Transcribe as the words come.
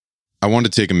I want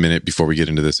to take a minute before we get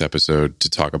into this episode to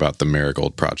talk about the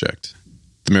Marigold Project.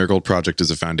 The Marigold Project is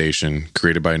a foundation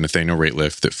created by Nathaniel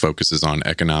Rateliff that focuses on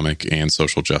economic and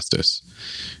social justice.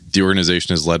 The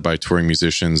organization is led by touring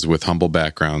musicians with humble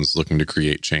backgrounds looking to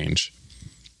create change.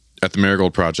 At the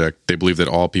Marigold Project, they believe that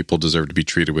all people deserve to be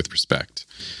treated with respect.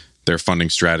 They're funding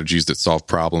strategies that solve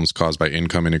problems caused by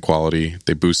income inequality.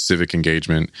 They boost civic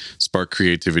engagement, spark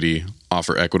creativity,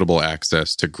 offer equitable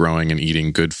access to growing and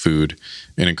eating good food,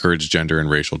 and encourage gender and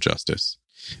racial justice.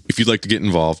 If you'd like to get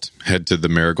involved, head to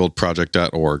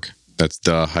themarigoldproject.org. That's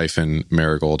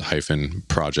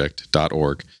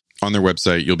the-marigold-project.org. On their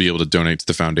website, you'll be able to donate to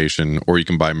the foundation, or you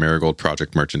can buy Marigold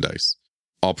Project merchandise.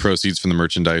 All proceeds from the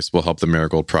merchandise will help the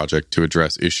Marigold Project to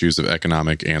address issues of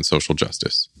economic and social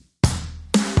justice.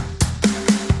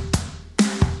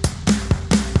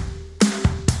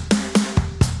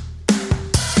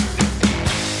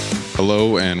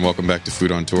 Hello and welcome back to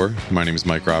Food on Tour. My name is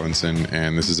Mike Robinson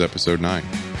and this is episode 9.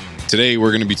 Today we're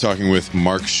going to be talking with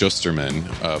Mark Schusterman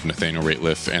of Nathaniel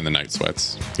Rateliff and the Night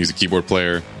Sweats. He's a keyboard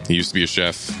player. He used to be a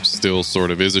chef, still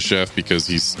sort of is a chef because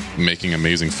he's making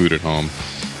amazing food at home.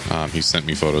 He sent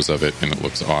me photos of it and it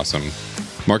looks awesome.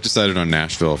 Mark decided on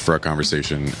Nashville for our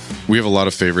conversation. We have a lot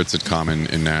of favorites in common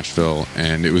in Nashville,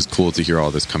 and it was cool to hear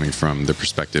all this coming from the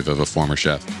perspective of a former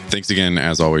chef. Thanks again,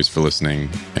 as always, for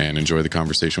listening, and enjoy the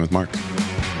conversation with Mark.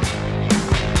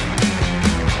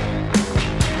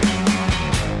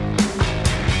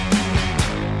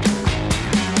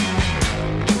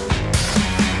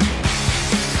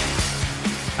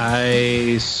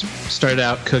 I started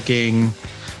out cooking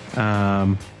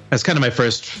as kind of my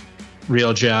first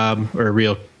real job or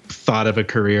real thought of a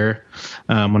career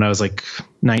when I was like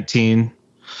 19.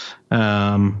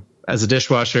 As a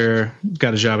dishwasher,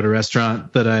 got a job at a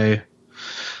restaurant that I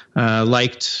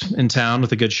liked in town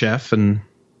with a good chef, and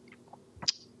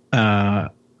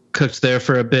cooked there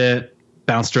for a bit,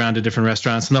 bounced around to different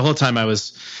restaurants. And the whole time I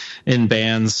was in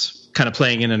bands, kind of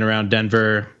playing in and around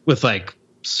Denver with like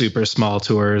super small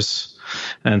tours.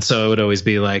 And so it would always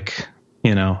be like,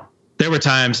 you know, there were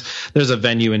times, there's a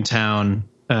venue in town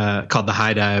called the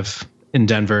High Dive in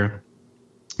Denver.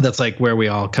 That's like where we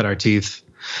all cut our teeth.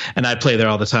 And I'd play there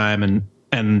all the time.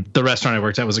 And the restaurant I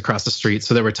worked at was across the street.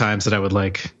 So there were times that I would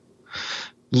like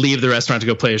leave the restaurant to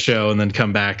go play a show and then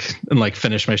come back and like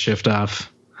finish my shift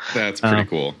off. That's pretty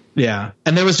cool. Yeah.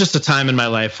 And there was just a time in my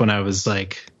life when I was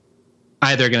like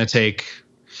either going to take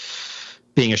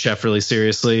being a chef really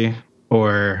seriously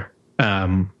or,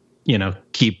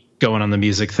 keep going on the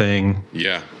music thing.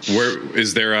 Yeah.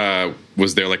 Was there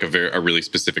like a really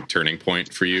specific turning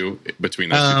point for you between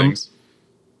those two things?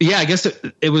 Yeah, I guess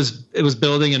it was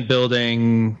building and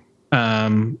building,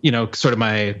 sort of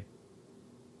my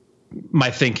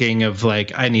thinking of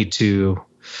like, I need to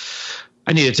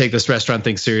take this restaurant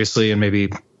thing seriously and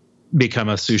maybe become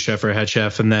a sous chef or a head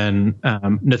chef. And then,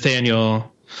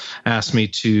 Nathaniel asked me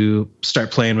to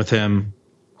start playing with him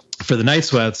for the Night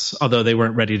Sweats, although they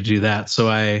weren't ready to do that. So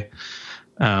I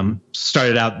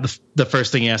started out, the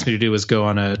first thing he asked me to do was go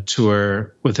on a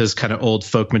tour with his kind of old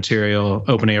folk material,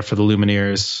 opening up for the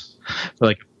Lumineers for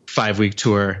like a 5-week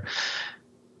tour.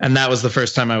 And that was the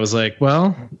first time I was like,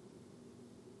 well,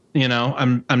 you know,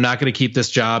 I'm not going to keep this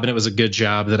job. And it was a good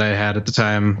job that I had at the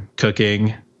time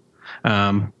cooking.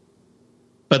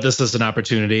 But this is an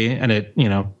opportunity, and it, you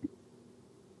know,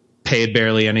 paid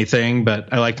barely anything,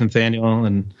 but I liked Nathaniel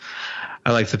and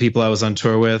I liked the people I was on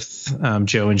tour with,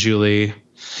 Joe and Julie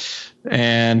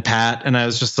and Pat. And I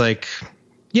was just like,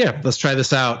 yeah, let's try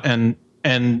this out. And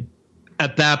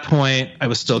at that point I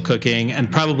was still cooking,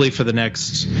 and probably for the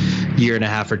next year and a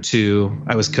half or two,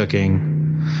 I was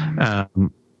cooking.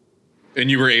 And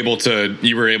you were able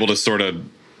to sort of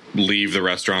leave the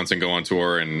restaurants and go on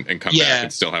tour and come back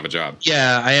and still have a job.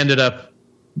 Yeah. I ended up,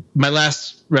 my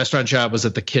last restaurant job was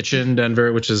at the Kitchen,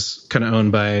 Denver, which is kind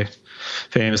of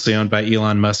famously owned by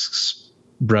Elon Musk's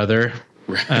brother.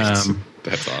 Right.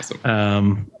 That's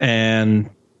awesome. And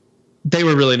they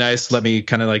were really nice. Let me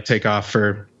kind of like take off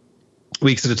for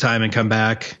weeks at a time and come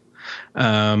back.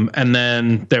 And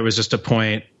then there was just a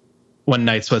point when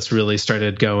Night Sweats really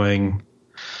started going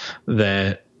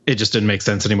that it just didn't make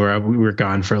sense anymore. We were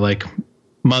gone for like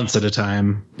months at a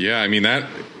time. Yeah. I mean, that,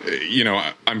 you know,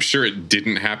 I'm sure it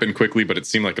didn't happen quickly, but it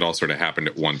seemed like it all sort of happened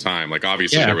at one time. Like,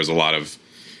 obviously there was a lot of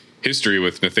history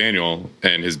with Nathaniel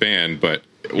and his band, but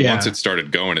once it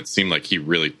started going, it seemed like he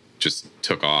really just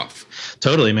took off.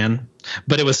 Totally, man.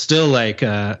 But it was still like,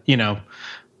 the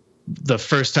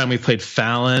first time we played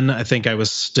Fallon, I think I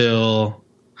still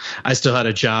had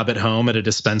a job at home at a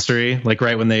dispensary. Like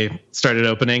right when they started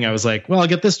opening, I was like, well, I'll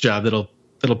get this job that'll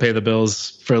pay the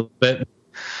bills for a little bit.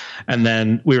 And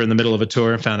then we were in the middle of a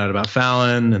tour and found out about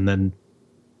Fallon, and then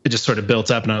it just sort of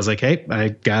built up, and I was like, hey, I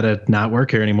gotta not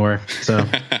work here anymore. So,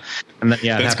 and then,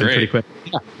 yeah, it happened pretty quick.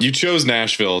 Yeah. You chose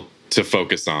Nashville to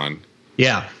focus on.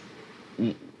 Yeah.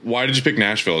 Why did you pick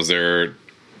Nashville? Do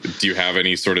you have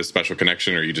any sort of special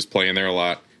connection, or are you just playing there a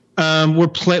lot? We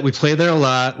play there a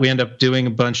lot. We end up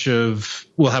doing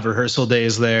we'll have rehearsal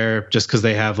days there just because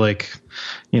they have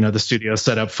the studio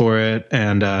set up for it.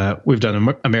 And we've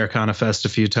done Americana Fest a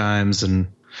few times and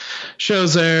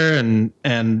shows there.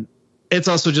 And it's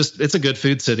also it's a good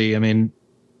food city. I mean,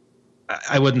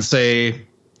 I wouldn't say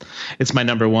it's my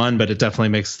number one, but it definitely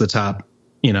makes the top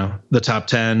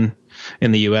 10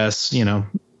 in the US.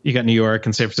 You got New York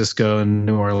and San Francisco and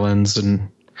New Orleans,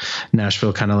 and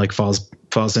Nashville kind of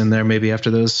falls in there maybe after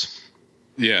those.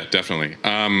 Yeah, definitely.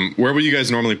 Where will you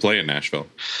guys normally play in Nashville?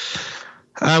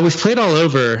 We've played all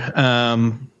over.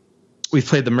 We've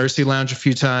played the Mercy Lounge a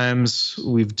few times.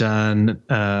 We've done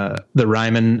the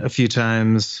Ryman a few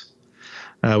times.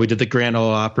 We did the Grand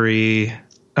Ole Opry,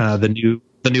 the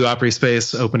new Opry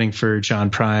space opening for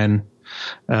John Prine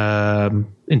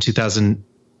in 2000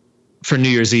 for New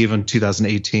Year's Eve in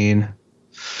 2018.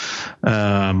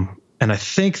 And I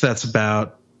think that's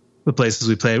about the places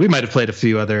we played. We might have played a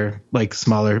few other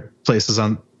smaller places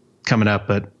coming up,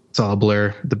 but it's all a blur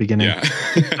at the beginning.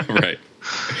 Yeah, right.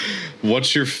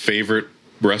 What's your favorite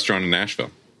restaurant in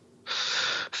Nashville?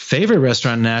 Favorite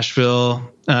restaurant in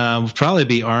Nashville would probably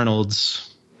be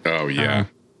Arnold's. Oh yeah,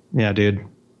 yeah, dude.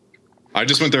 I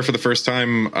just went there for the first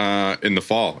time in the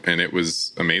fall, and it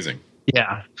was amazing.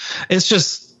 Yeah, it's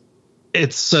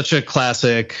such a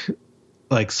classic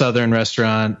Southern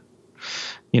restaurant.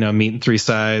 Meat and three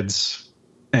sides,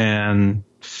 and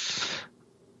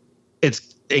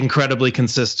it's incredibly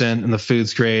consistent, and the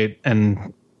food's great.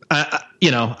 And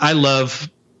I love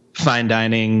fine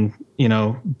dining,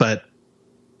 but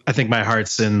I think my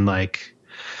heart's in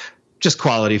just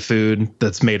quality food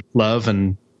that's made with love,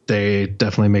 and they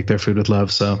definitely make their food with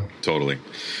love. So totally.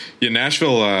 Yeah.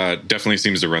 Nashville definitely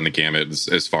seems to run the gamut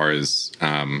as far as,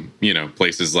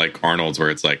 places like Arnold's, where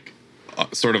it's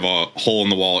sort of a hole in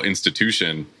the wall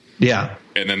institution. Yeah.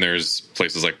 And then there's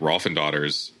places like Rolf and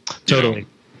Daughters. Totally.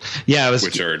 Yeah.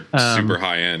 Which are super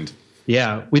high end.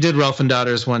 Yeah. We did Rolf and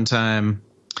Daughters one time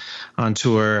on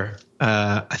tour.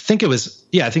 I think it was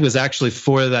actually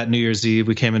for that New Year's Eve.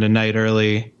 We came in a night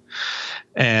early,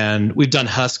 and we've done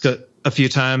Husk a few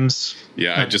times.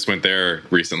 Yeah. I just went there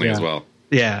recently as well.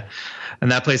 Yeah.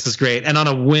 And that place is great. And on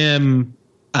a whim,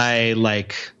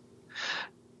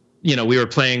 we were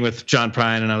playing with John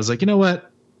Prine, and I was like, you know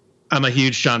what? I'm a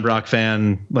huge Sean Brock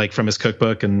fan, from his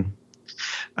cookbook. And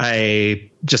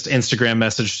I just Instagram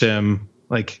messaged him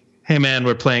hey man,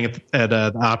 we're playing at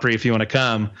the Opry if you want to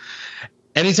come.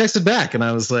 And he texted back, and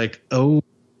I was like, oh,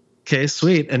 okay,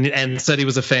 sweet. And said he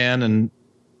was a fan, and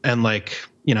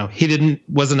he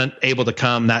wasn't able to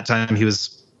come that time. He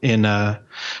was in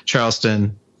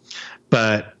Charleston,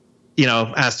 but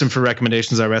asked him for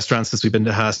recommendations at restaurants since we've been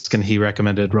to Husk, and he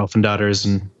recommended Rolf and Daughters,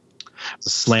 and it was a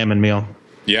slamming meal.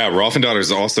 Yeah, Rolf and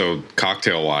Daughters also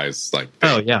cocktail wise,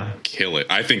 kill it.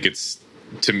 I think it's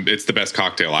the best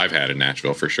cocktail I've had in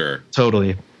Nashville for sure.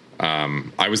 Totally.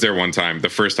 I was there one time. The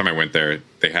first time I went there,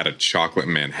 they had a chocolate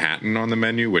Manhattan on the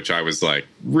menu, which I was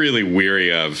really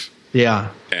weary of.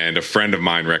 Yeah. And a friend of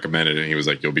mine recommended it, and he was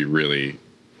like, you'll be really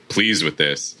pleased with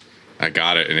this. I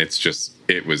got it, and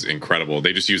it was incredible.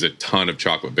 They just use a ton of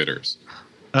chocolate bitters.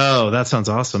 Oh, that sounds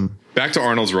awesome. Back to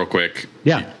Arnold's real quick.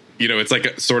 Yeah. It's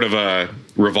like sort of a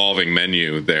revolving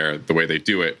menu there, the way they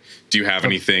do it. Do you have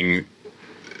anything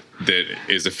that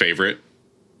is a favorite?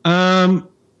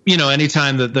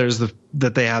 Anytime that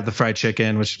that they have the fried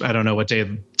chicken, which I don't know what day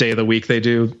of the week they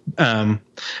do. But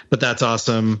that's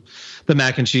awesome. The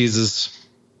mac and cheese is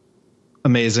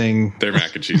amazing. Their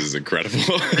mac and cheese is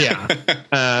incredible. Yeah.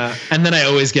 And then I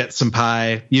always get some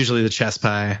pie, usually the chess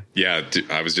pie. Yeah.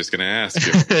 I was just going to ask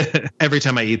you. Every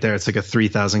time I eat there, it's a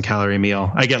 3,000 calorie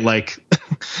meal. I get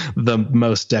the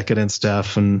most decadent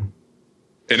stuff. And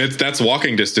that's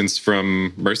walking distance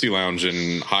from Mercy Lounge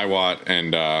and Hiwatt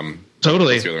and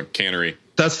totally the other Cannery.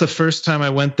 That's the first time I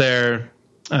went there.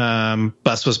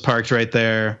 Bus was parked right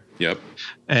there. Yep.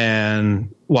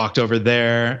 And walked over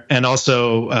there. And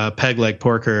also Peg Leg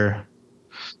Porker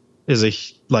is a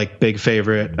big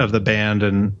favorite of the band,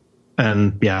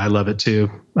 and yeah, I love it too.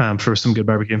 For some good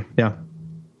barbecue. Yeah.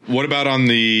 What about on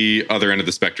the other end of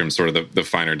the spectrum, sort of the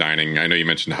finer dining? I know you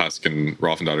mentioned Husk and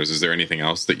Rolf and Daughters. Is there anything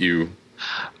else that you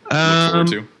look forward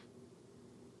to?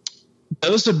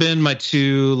 Those have been my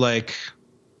two,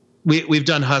 we've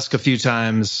done Husk a few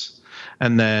times,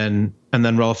 and then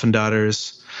Rolf and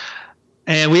Daughters.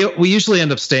 And we usually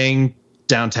end up staying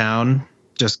downtown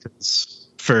just 'cause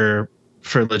for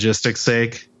logistics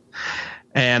sake.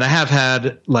 And I have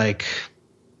had like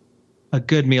a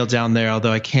good meal down there,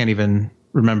 although I can't even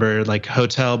remember, like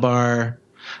hotel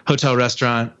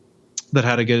restaurant that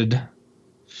had a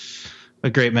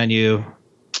great menu.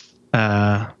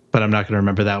 But I'm not going to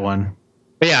remember that one.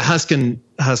 But yeah, Husk and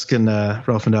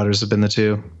Rolf and Daughters have been the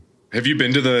two. Have you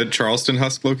been to the Charleston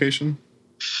Husk location?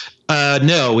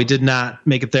 No, we did not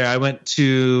make it there. I went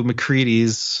to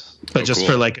McCready's, but just cool.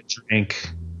 for like a drink.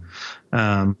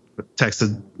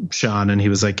 Texted Sean and he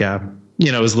was like, yeah,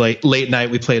 it was late night.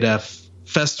 We played a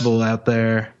festival out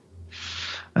there.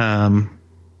 And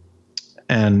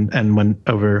went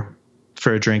over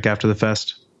for a drink after the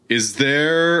fest. Is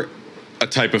there a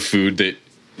type of food that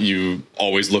you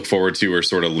always look forward to or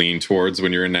sort of lean towards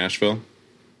when you're in Nashville?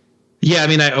 Yeah, I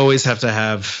mean, I always have to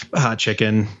have hot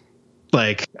chicken.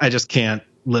 Like, I just can't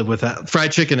live with that.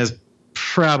 Fried chicken is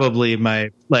probably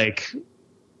my like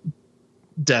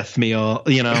death meal.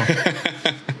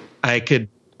 I could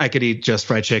eat just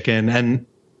fried chicken. And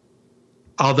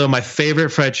although my favorite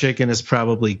fried chicken is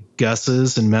probably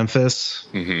Gus's in Memphis,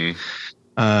 the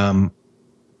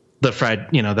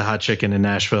hot chicken in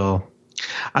Nashville,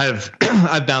 I've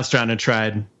bounced around and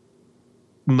tried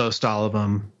most all of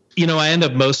them. I end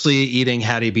up mostly eating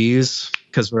Hattie B's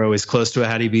because we're always close to a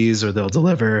Hattie B's or they'll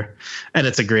deliver, and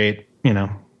it's a great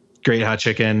hot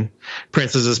chicken.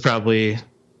 Prince's is probably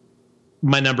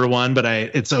my number one, but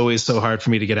it's always so hard for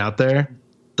me to get out there.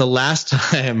 The last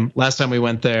time we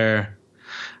went there,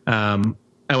 I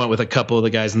went with a couple of the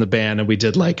guys in the band and we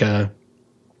did like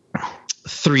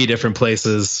 3 different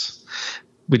places.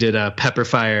 We did Pepper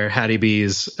Fire, Hattie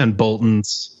B's, and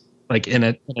Bolton's like in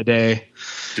a day.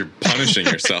 You're punishing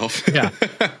yourself. Yeah.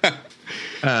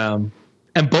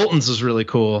 And Bolton's was really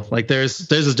cool. Like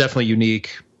theirs is definitely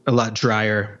unique, a lot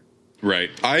drier. Right.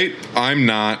 I'm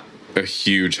not a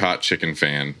huge hot chicken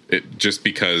fan. Just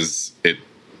because it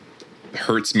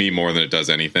hurts me more than it does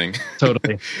anything.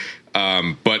 Totally.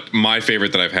 But my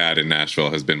favorite that I've had in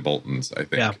Nashville has been Bolton's, I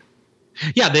think.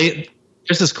 Yeah.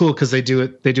 Theirs is cool because they do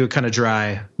it kind of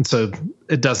dry, and so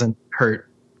it doesn't hurt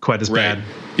quite as bad.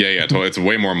 Yeah, totally. It's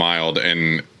way more mild,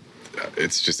 and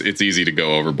it's easy to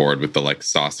go overboard with the like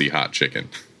saucy hot chicken.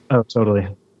 Oh, totally.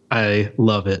 I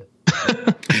love it.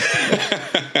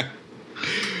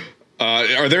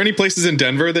 Are there any places in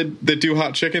Denver that do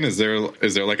hot chicken? Is there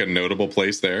like a notable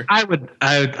place there? I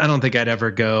don't think I'd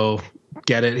ever go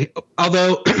get it.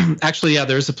 Although actually, yeah,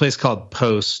 there's a place called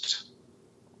Post.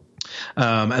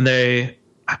 And they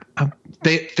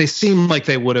seem like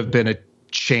they would have been a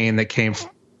chain that came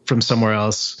from somewhere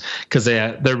else because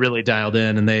they're really dialed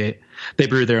in, and they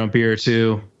brew their own beer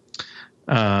too.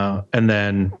 And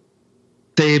then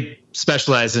they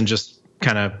specialize in just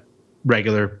kind of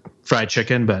regular fried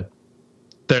chicken, but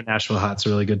their Nashville hot's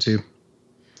really good too.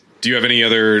 Do you have any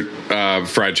other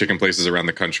fried chicken places around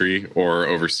the country or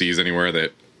overseas anywhere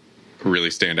that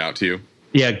really stand out to you?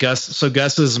 Yeah, Gus. So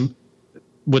Gus's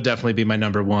would definitely be my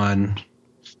number one.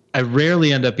 I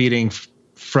rarely end up eating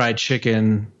fried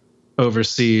chicken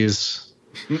overseas.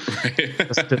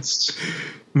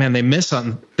 Man, they miss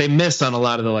on a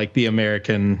lot of the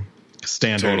American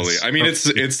standards. Totally. I mean,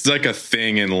 it's like a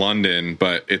thing in London,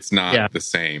 but it's not the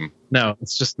same. No,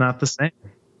 it's just not the same.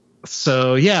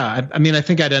 So yeah, I mean, I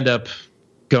think I'd end up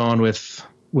going with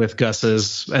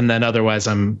Gus's, and then otherwise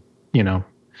I'm,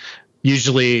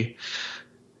 usually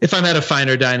if I'm at a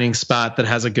finer dining spot that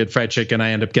has a good fried chicken,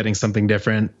 I end up getting something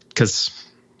different because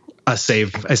I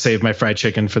save my fried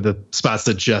chicken for the spots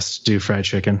that just do fried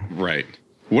chicken. Right.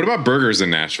 What about burgers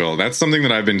in Nashville? That's something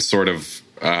that I've been sort of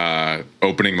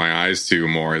opening my eyes to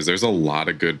more. Is there's a lot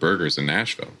of good burgers in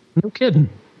Nashville. No kidding.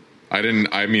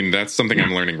 I mean, that's something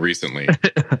I'm learning recently,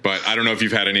 but I don't know if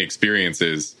you've had any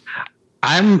experiences.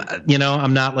 I'm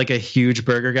not like a huge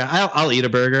burger guy. I'll eat a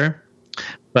burger,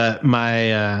 but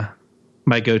my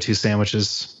go-to sandwich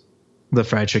is the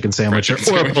fried chicken sandwich or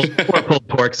a pulled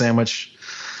pork sandwich,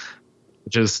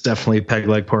 which is definitely peg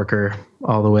leg porker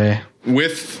all the way.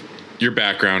 With your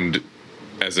background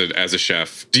as a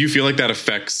chef, do you feel like that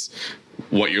affects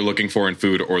what you're looking for in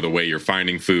food or the way you're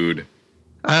finding food?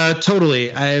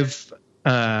 Totally. I've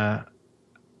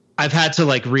had to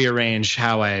like rearrange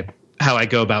how I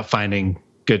go about finding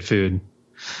good food.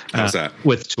 How's that?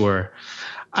 With tour?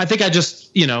 I think I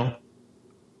just,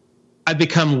 I've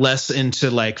become less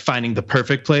into like finding the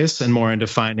perfect place and more into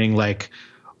finding like,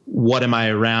 what am I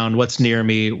around? What's near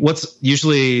me?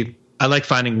 I like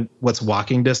finding what's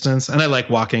walking distance, and I like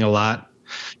walking a lot.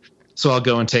 So I'll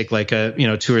go and take like a,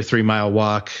 2 or 3 mile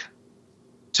walk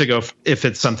to go if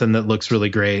it's something that looks really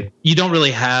great. You don't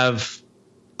really have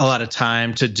a lot of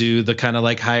time to do the kind of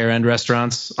like higher end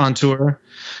restaurants on tour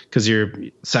because you're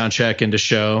sound check into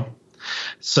show.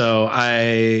 So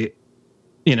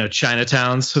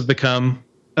Chinatowns have become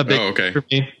a big thing for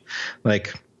me.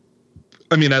 Like,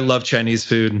 I mean, I love Chinese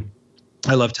food.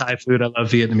 I love Thai food. I love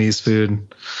Vietnamese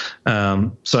food.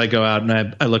 So I go out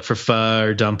and I look for pho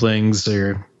or dumplings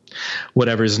or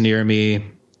whatever's near me,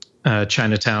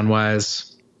 Chinatown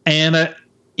wise. And,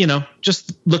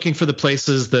 just looking for the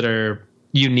places that are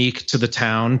unique to the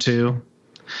town too.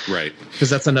 Right. Because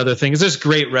that's another thing is there's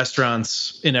great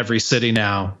restaurants in every city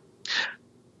now,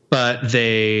 but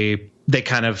they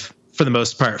kind of, for the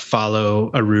most part,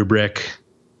 follow a rubric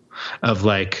of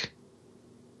like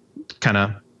kind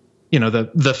of,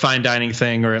 the fine dining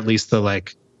thing, or at least the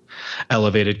like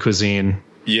elevated cuisine.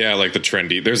 Yeah, like the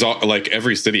trendy. There's all like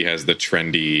every city has the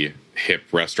trendy hip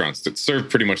restaurants that serve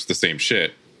pretty much the same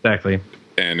shit. Exactly.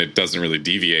 And it doesn't really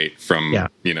deviate from,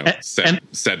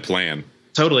 said plan.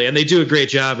 Totally. And they do a great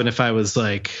job. And if I was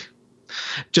like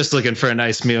just looking for a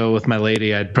nice meal with my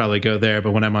lady, I'd probably go there.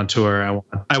 But when I'm on tour,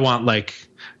 I want like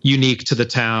unique to the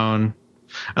town.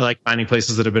 I like finding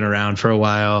places that have been around for a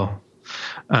while,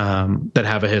 that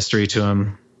have a history to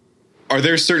them. Are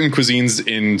there certain cuisines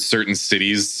in certain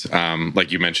cities,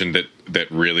 like you mentioned,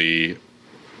 that really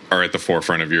are at the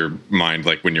forefront of your mind,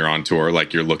 like when you're on tour,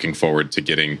 like you're looking forward to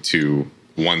getting to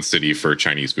one city for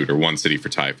Chinese food or one city for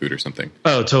Thai food or something?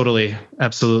 Oh, totally.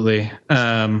 Absolutely.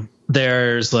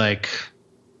 There's like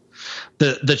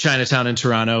the Chinatown in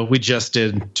Toronto. We just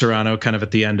did Toronto kind of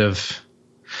at the end of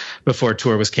before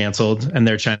tour was canceled, and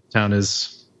their Chinatown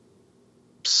is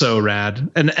so rad.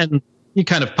 And you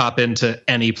kind of pop into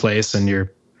any place and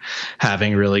you're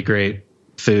having really great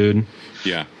food.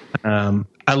 Yeah.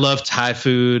 I love Thai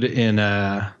food in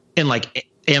like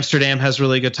Amsterdam has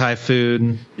really good Thai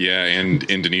food. Yeah. And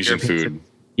Indonesian food.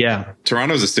 Yeah.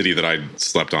 Toronto's a city that I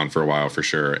slept on for a while for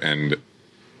sure. And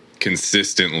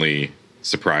consistently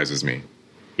surprises me.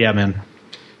 Yeah, man.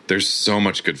 There's so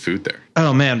much good food there.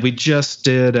 Oh man. We just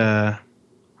did, I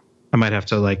might have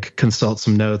to like consult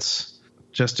some notes.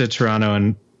 Just did Toronto,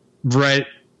 and right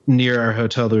near our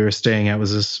hotel that we were staying at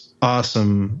was this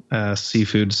awesome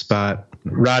seafood spot,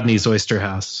 Rodney's Oyster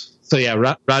House. So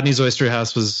yeah, Rodney's Oyster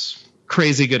House was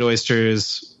crazy good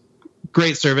oysters,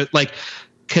 great service. Like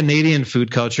Canadian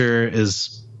food culture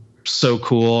is so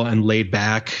cool and laid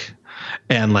back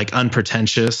and like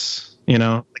unpretentious,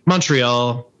 like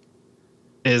Montreal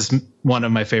is one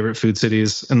of my favorite food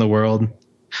cities in the world.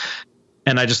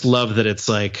 And I just love that it's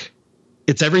like,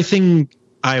 it's everything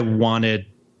I wanted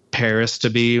Paris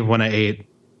to be when I ate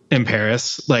in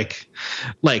Paris. Like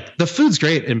the food's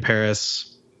great in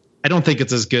Paris. I don't think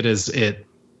it's as good as it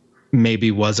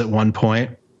maybe was at one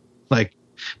point, like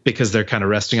because they're kind of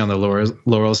resting on their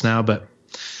laurels now, but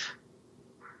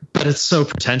it's so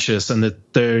pretentious, and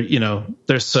that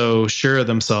they're so sure of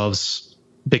themselves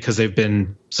because they've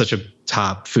been such a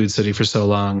top food city for so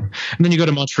long. And then you go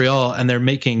to Montreal and they're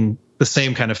making the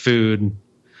same kind of food,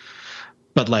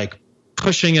 but like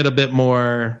pushing it a bit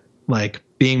more, like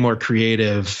being more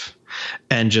creative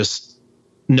and just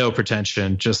no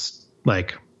pretension, just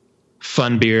like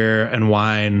fun beer and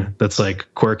wine that's like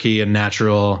quirky and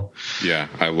natural. Yeah,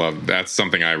 I love that's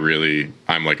something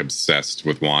I'm like obsessed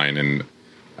with wine, and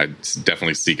I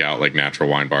definitely seek out like natural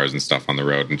wine bars and stuff on the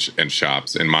road and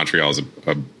shops. And Montreal is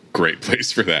a great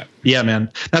place for that. Yeah,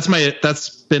 man. That's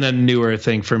been a newer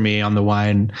thing for me on the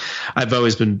wine. I've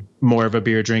always been more of a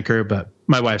beer drinker, but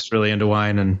my wife's really into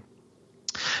wine and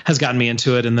has gotten me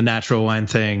into it. And the natural wine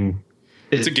thing,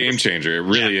 it's a game changer. It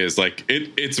really is. Like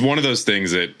it's one of those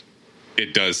things that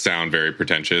it does sound very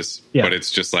pretentious, but it's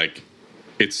just like,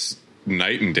 it's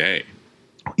night and day.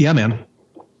 Yeah, man.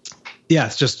 Yeah.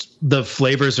 It's just, the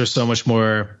flavors are so much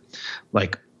more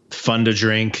like fun to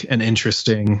drink and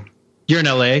interesting. You're in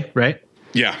LA, right?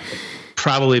 Yeah.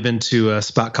 Probably been to a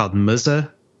spot called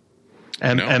Muzza.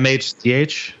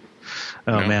 MHCH.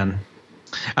 Oh no. Man.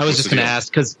 I was just going to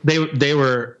ask, cause they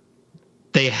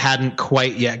hadn't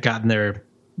quite yet gotten their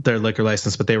liquor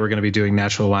license, but they were going to be doing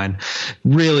natural wine.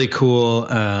 Really cool.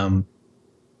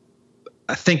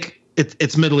 I think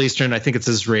it's Middle Eastern. I think it's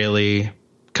Israeli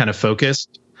kind of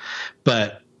focused,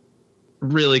 but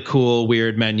really cool,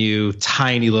 weird menu,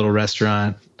 tiny little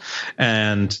restaurant.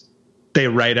 And they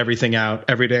write everything out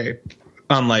every day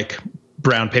on like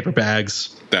brown paper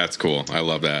bags. That's cool. I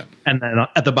love that. And then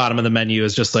at the bottom of the menu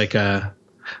is just like a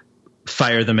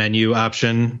fire the menu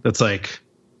option. That's like,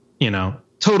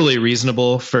 totally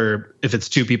reasonable for if it's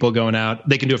two people going out.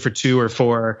 They can do it for 2 or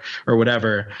 4 or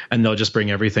whatever, and they'll just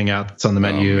bring everything out that's on the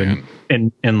menu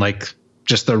and like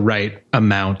just the right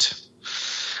amount.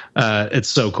 It's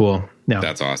so cool. Yeah.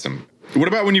 That's awesome. What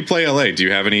about when you play LA? Do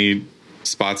you have any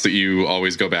spots that you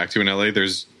always go back to in LA?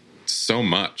 There's so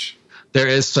much. There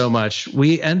is so much.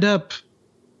 We end up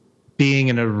being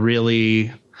in a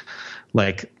really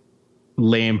like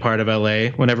lame part of LA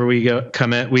whenever we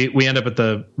come in. We end up at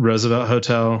the Roosevelt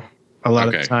Hotel a lot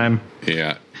of the time.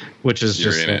 Yeah. Which is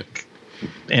just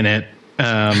in it.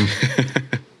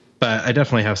 But I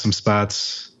definitely have some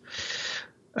spots.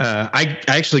 I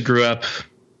actually grew up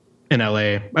in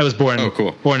LA. I was born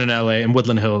in LA in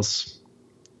Woodland Hills.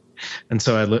 And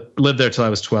so I lived there till I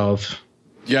was 12.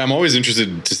 Yeah, I'm always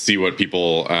interested to see what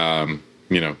people,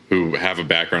 who have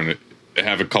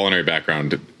a culinary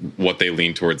background, what they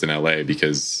lean towards in LA,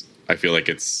 because I feel like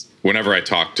whenever I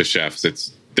talk to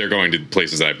chefs, they're going to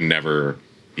places that I've never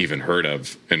even heard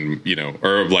of, and,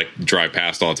 or like drive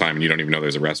past all the time and you don't even know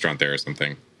there's a restaurant there or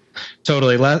something.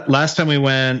 Totally. Last time we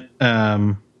went,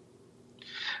 my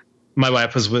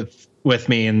wife was with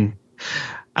me, and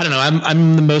I don't know,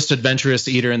 I'm the most adventurous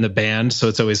eater in the band, so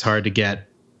it's always hard to get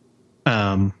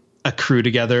a crew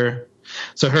together.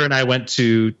 So her and I went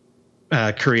to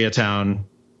Koreatown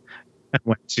and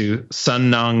went to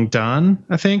Sunnong-dan,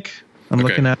 I think. I'm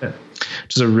looking at it,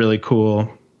 which is a really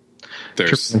cool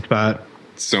Korean spot.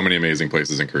 So many amazing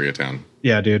places in Koreatown.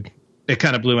 Yeah, dude. It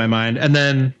kind of blew my mind. And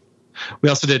then we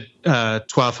also did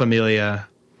Trois Familia.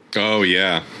 Oh,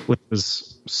 yeah. Which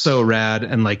was so rad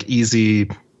and like easy,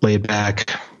 laid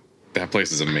back. That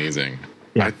place is amazing.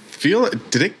 Yeah. I feel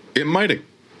it might have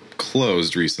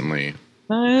closed recently.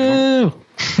 Oh.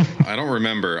 I don't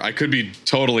remember. I could be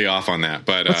totally off on that,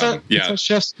 but what's that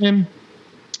chef's name?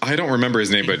 I don't remember his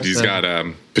name, but he's got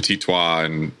Petit Trois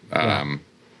and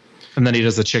and then he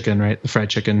does the chicken, right? The fried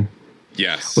chicken.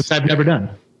 Yes. Which I've never done.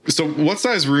 So what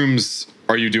size rooms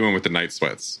are you doing with the Night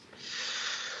Sweats?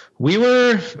 We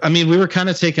were kind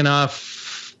of taking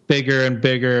off bigger and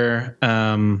bigger.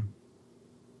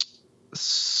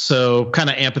 So kind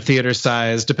of amphitheater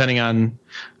size, depending on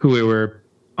who we were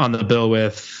on the bill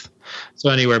with. So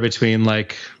anywhere between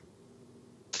like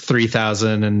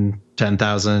 3,000 and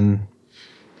 10,000.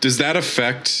 Does that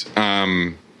affect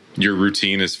your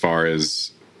routine as far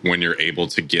as when you're able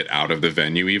to get out of the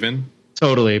venue even?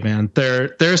 Totally, man.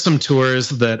 There are some tours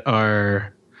that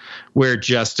we're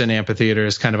just in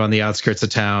amphitheaters, kind of on the outskirts of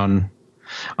town,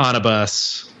 on a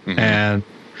bus, and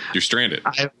you're stranded.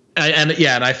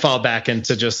 I fall back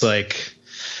into just like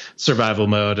survival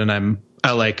mode, and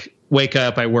I like wake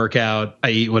up, I work out, I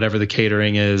eat whatever the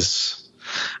catering is,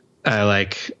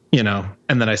 and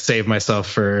then I save myself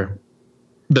for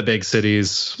the big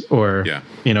cities or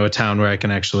a town where I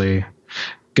can actually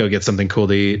go get something cool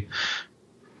to eat.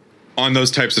 On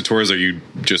those types of tours, are you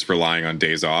just relying on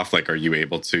days off? Like, are you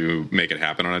able to make it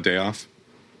happen on a day off?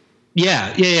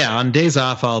 Yeah. On days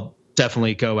off, I'll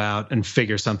definitely go out and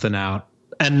figure something out.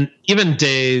 And even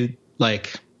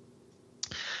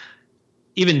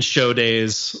show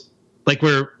days, like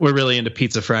we're really into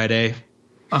Pizza Friday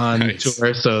on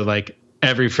tour. So like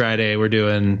every Friday we're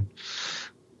doing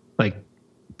like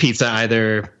pizza,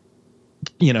 either,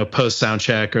 post sound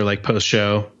check or like post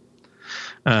show.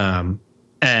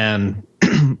 And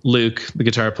Luke, the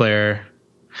guitar player,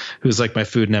 who's like my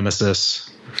food nemesis.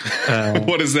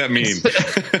 What does that mean?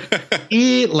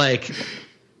 He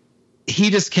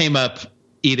just came up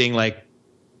eating like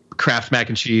Kraft mac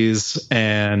and cheese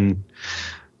and,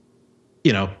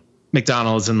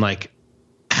 McDonald's, and like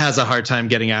has a hard time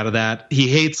getting out of that. He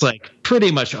hates like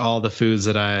pretty much all the foods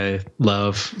that I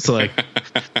love. So like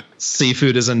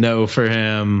seafood is a no for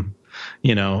him,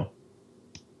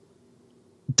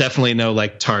 definitely no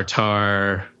like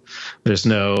tartare. There's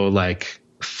no like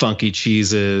funky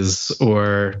cheeses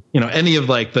or, any of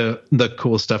like the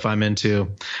cool stuff I'm into.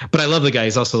 But I love the guy.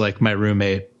 He's also like my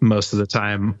roommate most of the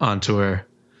time on tour.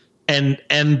 And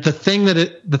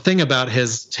the thing about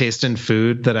his taste in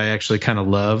food that I actually kind of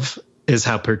love is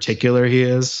how particular he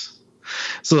is.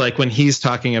 So like when he's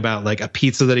talking about like a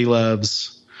pizza that he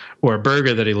loves or a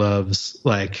burger that he loves,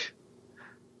 like,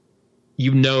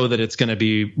 that it's going to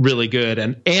be really good.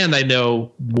 And I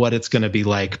know what it's going to be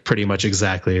like pretty much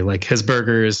exactly. Like his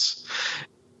burgers,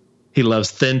 he loves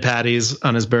thin patties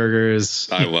on his burgers.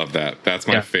 I love that. That's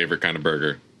my favorite kind of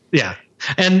burger. Yeah.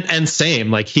 And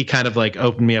same, like he kind of like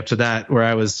opened me up to that, where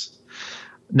I was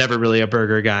never really a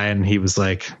burger guy. And he was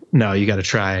like, no, you got to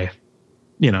try,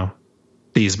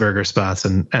 these burger spots.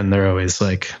 And they're always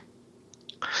like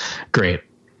great.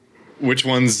 Which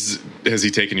ones has he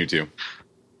taken you to?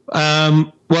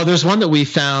 Well, there's one that we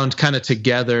found kind of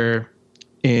together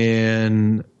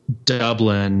in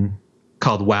Dublin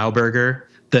called Wow Burger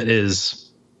that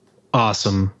is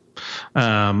awesome.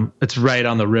 It's right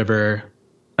on the river.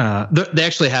 They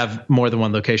actually have more than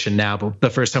one location now, but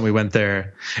the first time we went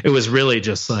there, it was really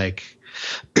just like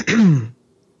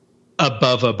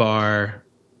above a bar.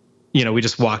 You know, we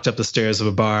just walked up the stairs of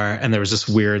a bar and there was this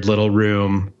weird little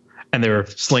room and they were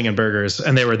slinging burgers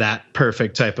and they were that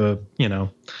perfect type of, you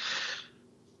know,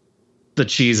 the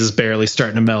cheese is barely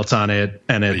starting to melt on it.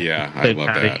 And I love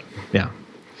that. Yeah.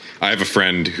 I have a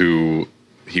friend who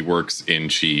he works in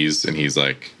cheese and he's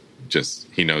like,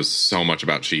 he knows so much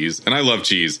about cheese, and I love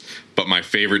cheese, but my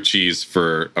favorite cheese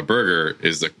for a burger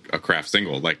is a Kraft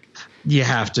single. Like, you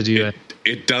have to do it.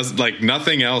 It does, like,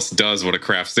 nothing else does what a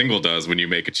Kraft single does when you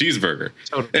make a cheeseburger.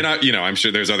 Totally. And I'm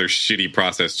sure there's other shitty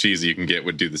processed cheese you can get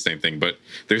would do the same thing, but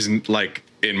there's, like,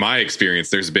 in my experience,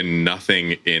 there's been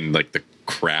nothing in like the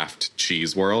Kraft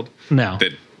cheese world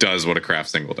that does what a Kraft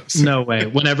single does. No way.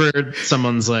 Whenever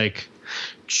someone's like,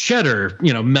 cheddar,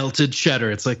 you know, melted cheddar,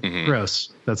 it's like gross.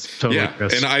 That's totally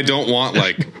gross. And I don't want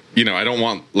like, I don't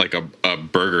want like a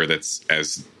burger that's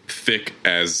as thick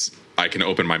as I can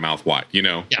open my mouth wide,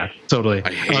 Yeah, totally.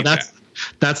 I hate that.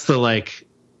 That's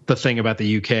the thing about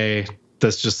the UK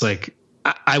that's just like,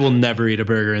 I will never eat a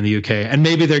burger in the UK, and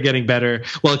maybe they're getting better.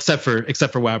 Well, except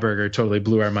for Wow Burger, totally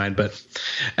blew our mind. But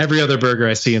every other burger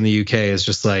I see in the UK is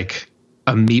just like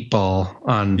a meatball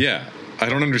on. Yeah, I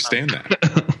don't understand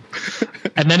that.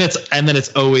 and then it's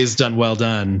always done well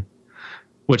done,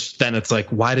 which then it's like,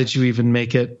 why did you even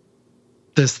make it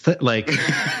this like?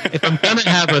 If I'm gonna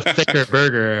have a thicker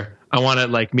burger, I want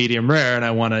it like medium rare, and I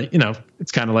want to,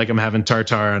 it's kind of like I'm having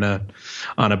tartare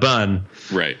on a bun,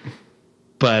 right?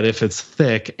 But if it's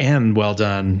thick and well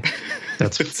done,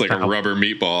 that's it's like a rubber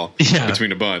meatball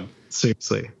between a bun.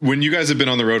 Seriously. When you guys have been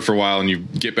on the road for a while and you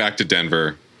get back to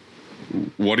Denver,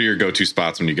 what are your go-to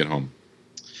spots when you get home?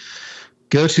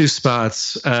 Go-to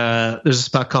spots. There's a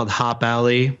spot called Hop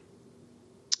Alley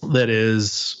that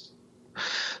is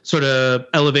sort of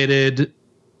elevated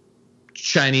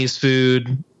Chinese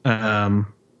food.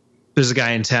 There's a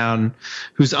guy in town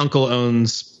whose uncle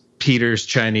owns Peter's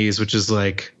Chinese, which is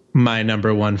like my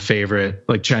number one favorite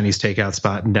like Chinese takeout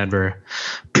spot in Denver.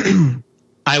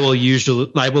 I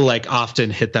will like often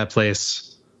hit that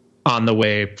place on the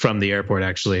way from the airport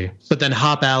actually. But then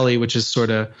Hop Alley, which is sort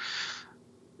of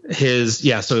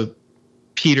so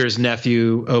Peter's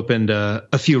nephew opened a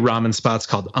few ramen spots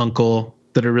called Uncle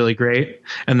that are really great.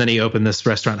 And then he opened this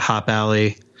restaurant Hop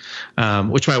Alley,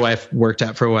 which my wife worked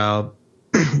at for a while.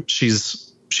 She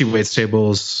waits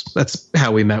tables. That's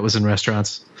how we met, was in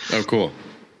restaurants. Oh, cool.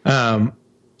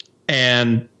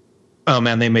 And oh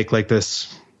man, they make like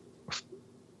this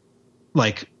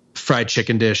like fried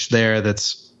chicken dish there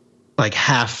that's like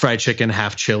half fried chicken,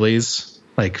 half chilies,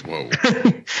 like whoa.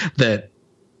 That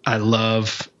I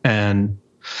love. And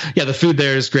yeah, the food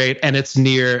there is great, and it's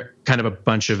near kind of a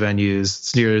bunch of venues.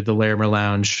 It's near the Larimer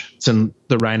Lounge. It's in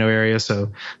the Rhino area,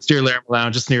 so it's near Larimer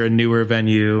Lounge. It's near a newer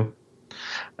venue.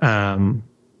 God,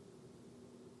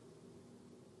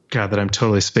 that I'm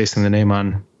totally spacing the name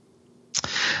on.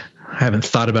 I haven't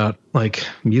thought about like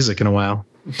music in a while.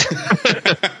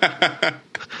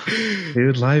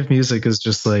 Dude, live music is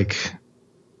just like,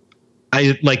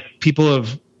 people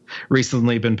have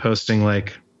recently been posting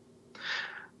like,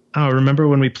 oh, remember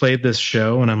when we played this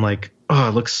show? And I'm like, oh,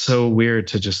 it looks so weird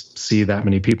to just see that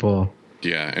many people.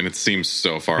 Yeah. And it seems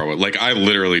so far away. Like I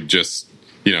literally just,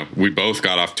 we both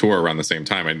got off tour around the same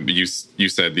time. And you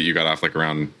said that you got off like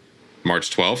around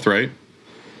March 12th, right?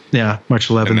 Yeah, March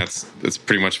 11th. And that's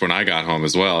pretty much when I got home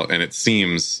as well. And it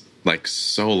seems like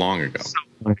so long ago.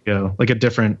 Like a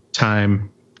different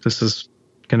time. This is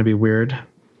going to be weird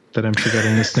that I'm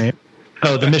forgetting this name.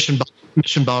 Oh, the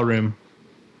Mission Ballroom.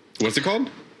 What's it called?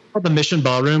 The Mission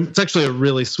Ballroom. It's actually a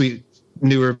really sweet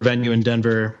newer venue in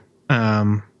Denver.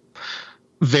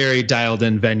 Very dialed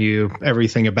in venue.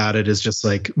 Everything about it is just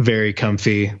like very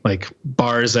comfy, like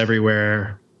bars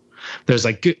everywhere. There's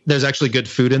actually good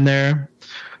food in there.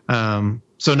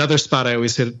 So another spot I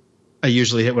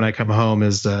usually hit when I come home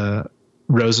is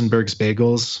Rosenberg's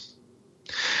Bagels,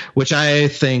 which I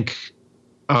think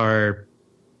are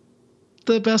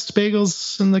the best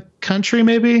bagels in the country,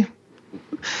 maybe.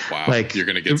 Wow, like, you're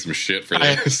gonna get some shit for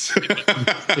this.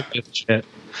 Shit.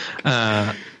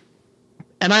 And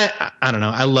I don't know.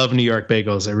 I love New York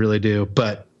bagels. I really do.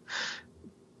 But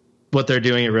what they're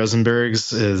doing at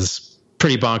Rosenberg's is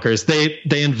pretty bonkers.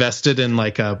 They invested in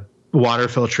like a water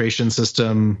filtration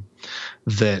system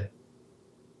that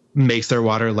makes their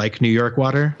water like New York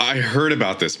water. I heard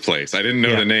about this place. I didn't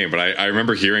know the name, but I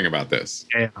remember hearing about this.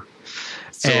 Yeah.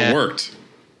 So it worked.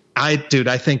 I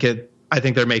think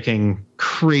they're making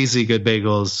crazy good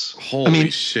bagels.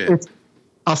 Holy shit.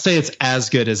 I'll say it's as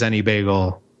good as any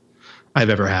bagel I've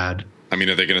ever had. I mean,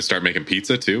 are they going to start making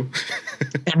pizza too?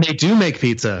 And they do make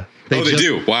pizza. They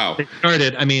do. Wow. They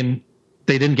started. I mean,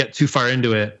 they didn't get too far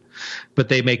into it, but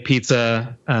they make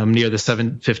pizza near the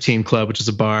 715 Club, which is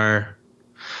a bar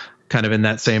kind of in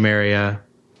that same area.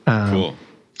 Cool.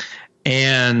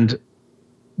 And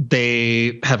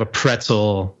they have a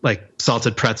pretzel, like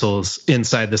salted pretzels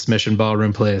inside this Mission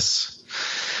Ballroom place.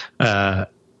 So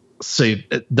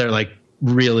they're like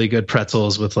really good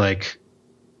pretzels with like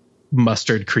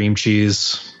mustard cream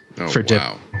cheese for dip.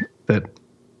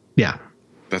 Wow.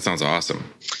 That sounds awesome.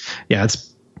 Yeah,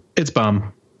 it's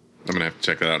bomb. I'm gonna have to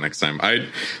check that out next time.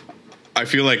 I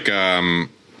feel like I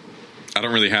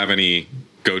don't really have any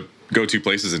go-to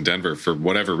places in Denver for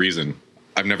whatever reason.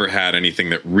 I've never had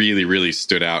anything that really, really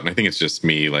stood out, and I think it's just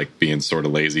me like being sort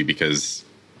of lazy because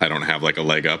I don't have like a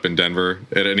leg up in Denver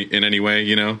in any way,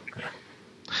 you know.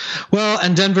 Well,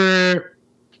 and Denver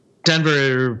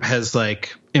has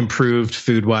like improved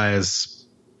food wise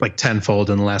like tenfold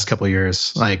in the last couple of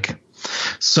years. Like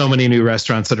so many new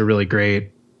restaurants that are really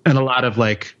great, and a lot of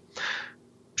like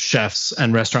chefs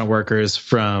and restaurant workers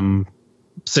from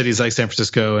cities like San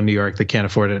Francisco and New York that can't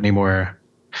afford it anymore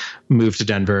move to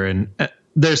Denver, and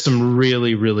there's some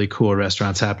really, really cool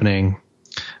restaurants happening.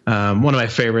 One of my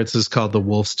favorites is called the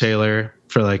Wolf's Tailor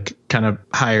for like kind of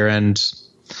higher end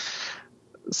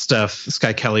stuff. This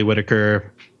guy Kelly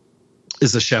Whitaker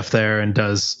is the chef there and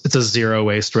it's a zero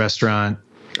waste restaurant.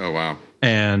 Oh wow.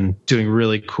 And doing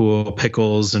really cool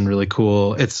pickles and really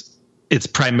cool. It's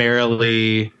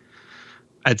primarily,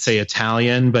 I'd say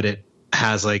Italian, but it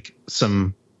has like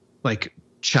some like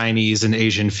Chinese and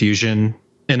Asian fusion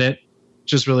in it,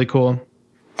 which is really cool.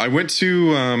 I went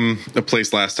to a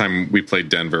place last time we played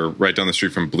Denver, right down the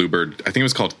street from Bluebird. I think it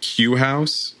was called Q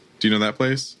House. Do you know that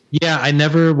place? Yeah, I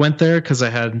never went there because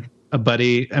I had a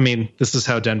buddy. I mean, this is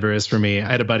how Denver is for me. I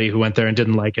had a buddy who went there and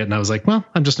didn't like it, and I was like, well,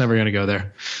 I'm just never going to go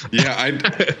there. Yeah,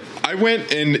 I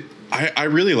went and I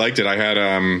really liked it. I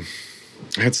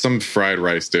had some fried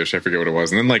rice dish. I forget what it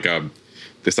was, and then like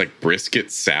this like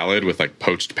brisket salad with like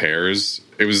poached pears.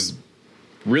 It was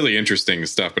really interesting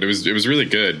stuff, but it was really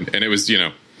good, and it was, you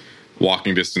know,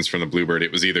 walking distance from the Bluebird.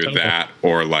 It was either that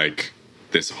or like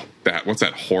what's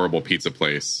that horrible pizza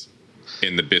place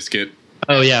in the Biscuit?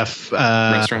 Oh yeah,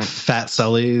 restaurant, Fat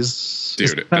Sully's.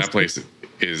 Dude, that place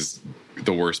is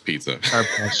the worst pizza.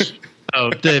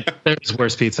 There's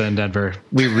worse pizza in Denver.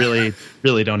 We really,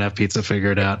 really don't have pizza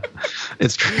figured out.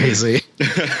 It's crazy.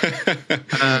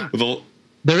 We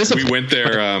went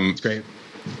there. It's great.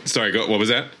 Sorry, what was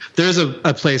that? There's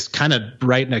a place kind of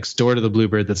right next door to the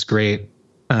Bluebird that's great,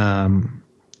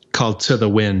 called To the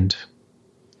Wind.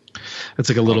 It's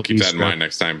like a little. I'll keep that in mind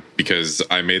next time because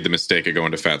I made the mistake of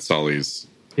going to Fat Sully's.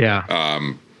 Yeah.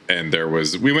 And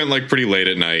we went like pretty late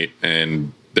at night,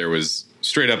 and there was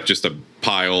straight up just a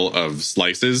pile of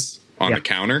slices on the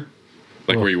counter,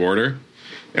 like where you order.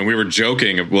 And we were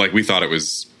joking, like we thought it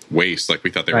was waste, like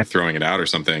we thought they were throwing it out or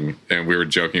something, and we were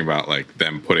joking about like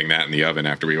them putting that in the oven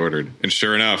after we ordered. And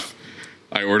sure enough,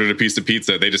 I ordered a piece of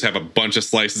pizza. They just have a bunch of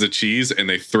slices of cheese and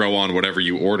they throw on whatever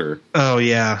you order. Oh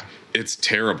yeah, it's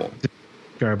terrible.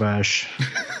 Garbage.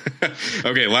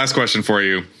 Okay, last question for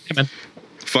you. Hey, man.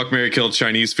 Fuck, marry, kill: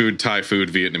 Chinese food, Thai food,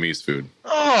 Vietnamese food.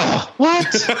 Oh, what?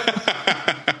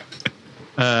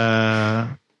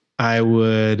 I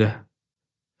would.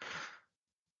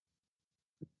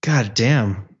 God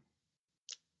damn.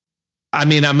 I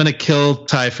mean, I'm going to kill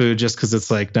Thai food just because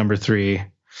it's like number 3.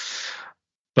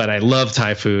 But I love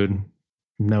Thai food.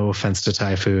 No offense to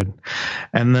Thai food.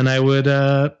 And then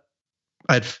I'd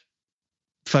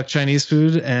fuck Chinese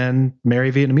food and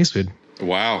marry Vietnamese food.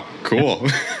 Wow. Cool.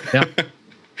 Yeah.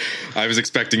 I was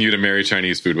expecting you to marry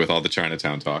Chinese food with all the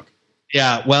Chinatown talk.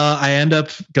 Yeah. Well, I end up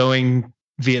going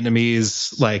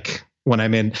Vietnamese like when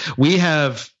I'm in. We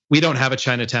don't have a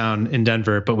Chinatown in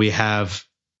Denver, but we have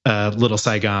Little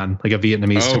Saigon, like a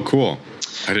Vietnamese. Oh, cool.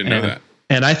 I didn't know that.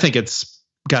 And I think it's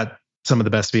got some of the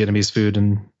best Vietnamese food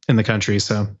in the country.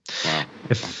 So wow.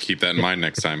 I'll keep that in mind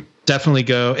next time. Definitely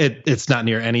go. It's not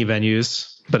near any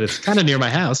venues, but it's kind of near my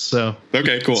house. So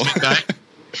okay, cool.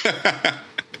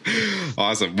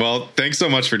 Awesome. Well, thanks so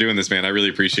much for doing this, man. I really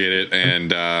appreciate it.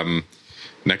 And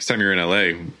next time you're in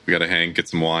LA, we got to hang, get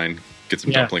some wine, get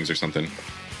some dumplings or something.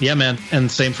 Yeah, man.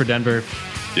 And same for Denver.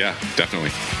 Yeah,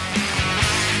 definitely.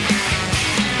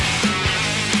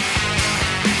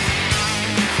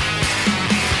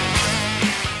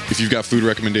 If you've got food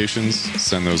recommendations,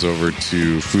 send those over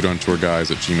to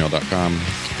foodontourguys@gmail.com.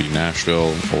 It could be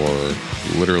Nashville or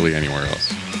literally anywhere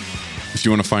else. If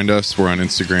you want to find us, we're on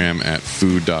Instagram at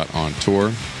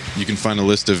food.ontour. You can find a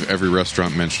list of every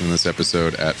restaurant mentioned in this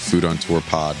episode at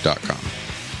foodontourpod.com.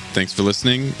 Thanks for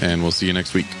listening, and we'll see you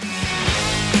next week.